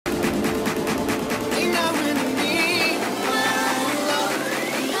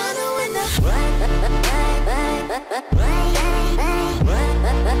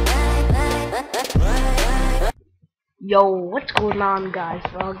Yo, what's going on, guys?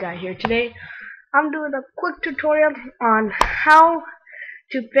 Well, guy here today. I'm doing a quick tutorial on how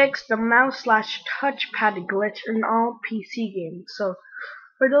to fix the mouse slash touchpad glitch in all PC games. So,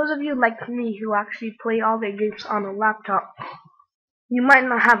 for those of you like me who actually play all their games on a laptop, you might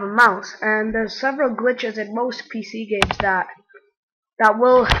not have a mouse, and there's several glitches in most PC games that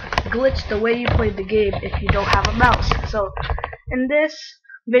will glitch the way you play the game if you don't have a mouse. So, in this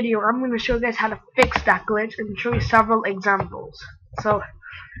video, I'm going to show you guys how to fix that glitch and show you several examples. So,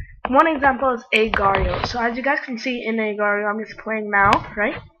 one example is Agario. So, as you guys can see in Agario, I'm just playing now,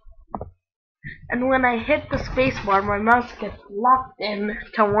 right? And when I hit the spacebar, my mouse gets locked in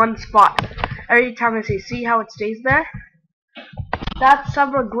to one spot. Every time I see how it stays there? That's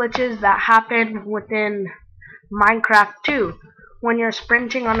several glitches that happen within Minecraft too. When you're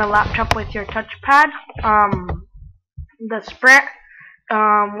sprinting on a laptop with your touchpad, the sprint,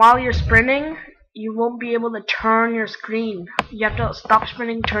 while you're sprinting, you won't be able to turn your screen. You have to stop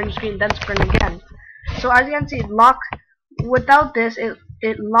sprinting, turn your screen, then sprint again. So as you can see, without this,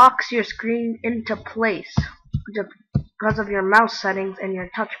 it locks your screen into place because of your mouse settings and your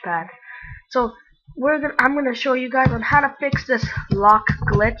touchpad. So I'm gonna show you guys on how to fix this lock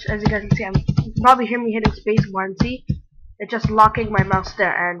glitch. As you guys can see, you can probably hear me hitting spacebar and see it's just locking my mouse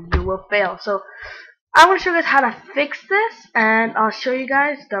there, and you will fail. So I want to show you guys how to fix this, and I'll show you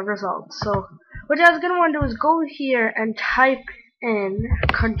guys the results. So what you guys are going to want to do is go here and type in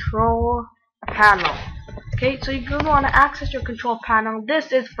control panel. Okay, so you're going to want to access your control panel.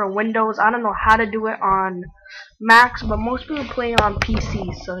 This is for Windows. I don't know how to do it on Macs, but most people play on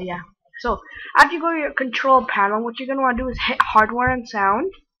PCs, so yeah. So after you go to your control panel, what you're going to want to do is hit hardware and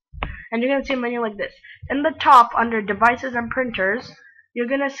sound, and you're going to see a menu like this. In the top, under devices and printers, you're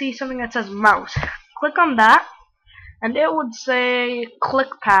going to see something that says mouse. Click on that, and it would say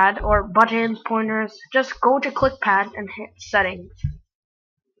ClickPad or buttons, pointers. Just go to ClickPad and hit settings.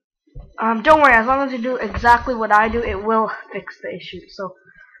 Don't worry, as long as you do exactly what I do, it will fix the issue. So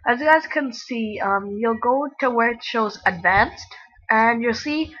as you guys can see, you'll go to where it shows advanced, and you'll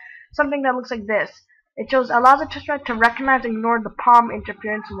see something that looks like this. It shows allows the touchpad to recognize and ignore the palm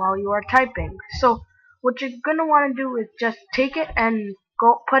interference while you are typing. So what you're gonna want to do is just take it and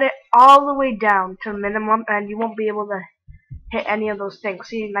put it all the way down to minimum, and you won't be able to hit any of those things.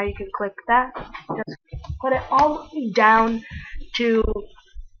 See, now you can click that. Just put it all the way down to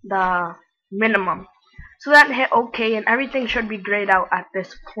the minimum. So then hit OK, and everything should be grayed out at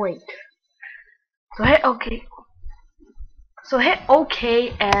this point. So hit OK. So hit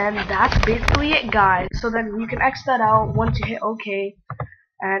OK, and that's basically it, guys. So then you can X that out once you hit OK,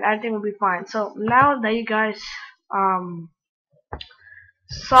 and everything will be fine. So now that you guys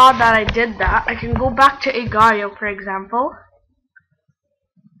saw that I did that, I can go back to Agario, for example,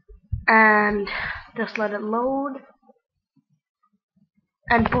 and just let it load,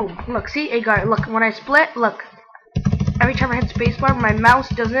 and boom, look, see, Agario, look, when I split, look, every time I hit spacebar, my mouse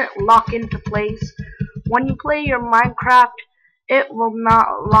doesn't lock into place. When you play your Minecraft, it will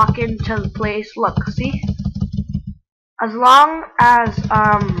not lock into place. Look, see, as long as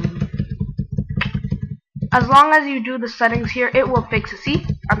you do the settings here, it will fix it. See,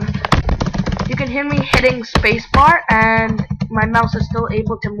 you can hear me hitting spacebar, and my mouse is still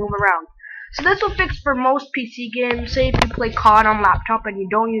able to move around. So this will fix for most PC games. Say if you play COD on laptop and you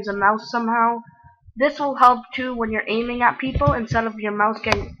don't use a mouse somehow, this will help too when you're aiming at people. Instead of your mouse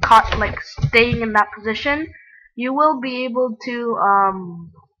getting caught, like staying in that position, you will be able to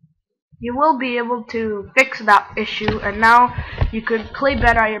fix that issue, and now you could play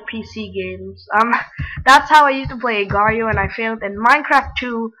better at your PC games. That's how I used to play Agario, and I failed. In Minecraft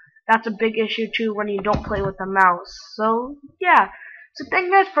too, that's a big issue too when you don't play with a mouse. So yeah. So thank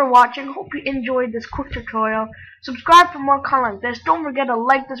you guys for watching. Hope you enjoyed this quick tutorial. Subscribe for more content like this. Don't forget to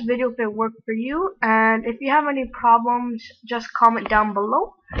like this video if it worked for you. And if you have any problems, just comment down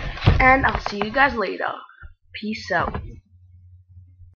below. And I'll see you guys later. Peace out.